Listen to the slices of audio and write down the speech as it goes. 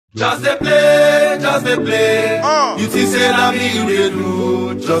Just they play, just they play. You think say na me you dey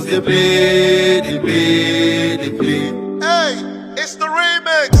do? Just they play, they play, they play. Hey, it's the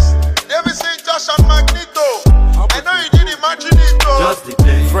remix. Davidsyn, Josh and Magnito. I know you didn't imagine it though. Just they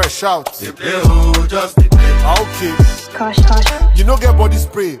play, fresh out. they play, oh, just they play. Okay. Gosh. You no get body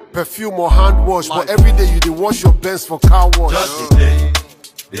spray, perfume or hand wash, but every day you dey wash your Benz for car wash. Just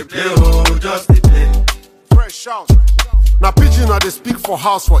they play, oh, just they play. Fresh out. Now pigeon now they speak for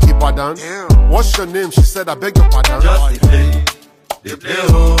house for Ibadan. Damn. What's your name? She said I beg your pardon. Just they play,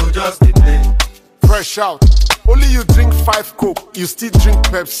 oh, just they play. Fresh out. Only you drink 5 Coke, you still drink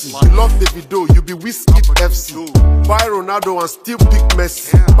Pepsi. You love Davido, you be whiskey FC. Buy Ronaldo and still pick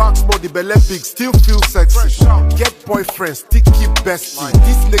Messi. Back small, the belly big, still feel sexy. Get boyfriend, still keep bestie.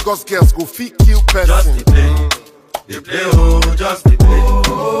 These Lagos girls go fit kill person. Just they play, oh, just they play.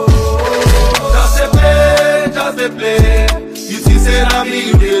 Just they play, just they play. You think say na me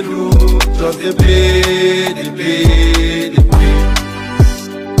you dey do? Just they play, they play, they play.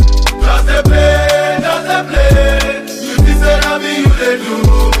 Just they play, just they play. You think say na me you dey do?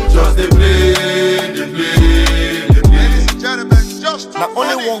 Just they play, they play, they play. Ladies and gentlemen, Josh2Funny. Now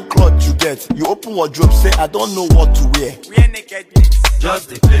only one cloth you get. You open wardrobe, say I don't know what to wear. Wear nakedness. Just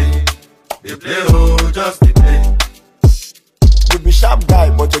they play, oh, just they play. You be sharp guy,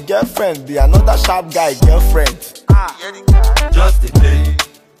 but your girlfriend be another sharp guy girlfriend. Just they play,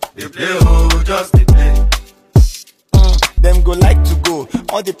 oh, just they play. Them go like to go.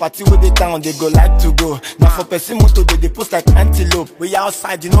 All the party with the town, they go like to go. Now for person moto, they post like antelope. We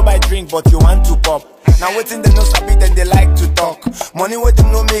outside, you know buy drink, but you want to pop. Now waiting they no sabi, then they like to talk. Money with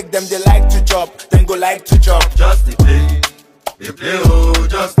them no make them, they like to chop. Then go like to chop. Just they play, oh,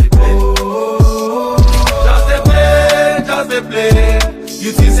 just they play. Just they play, just they play.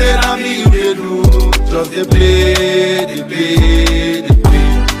 You think say na me you dey do? Just they play, they play, they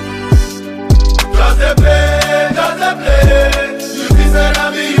play. Just they play, just they play. You think say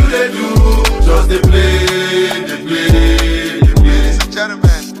na me you dey do? Just they play, they play, they play. Ladies and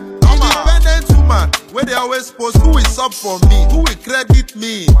gentlemen, independent woman, where they always post who is up for me, who will credit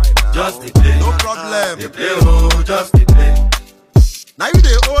me. Just they play, No problem. they play, oh, just they play. Now you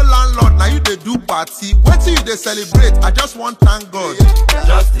the old landlord, now you the do party. Wait till you they celebrate. I just want thank God.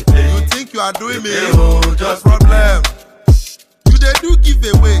 Just they play, You think you are doing me? oh, No just problem. You they do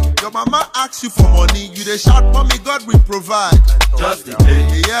giveaway. Your mama asks you for money. You they shout, mommy, God will provide. just they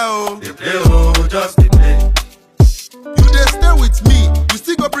play, Yeah, oh. they play, oh, just they play. You they stay with me. You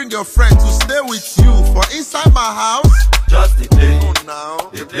still go bring your friend to stay with you. For inside my house. Just they play, Now.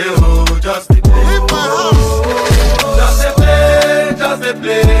 they play, oh, just they play. Leave my house. Just they play, just they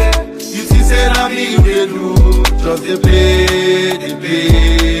play. You think say na me you dey do? Just they play, they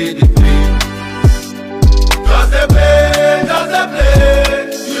play, they play. Just they play, just they play.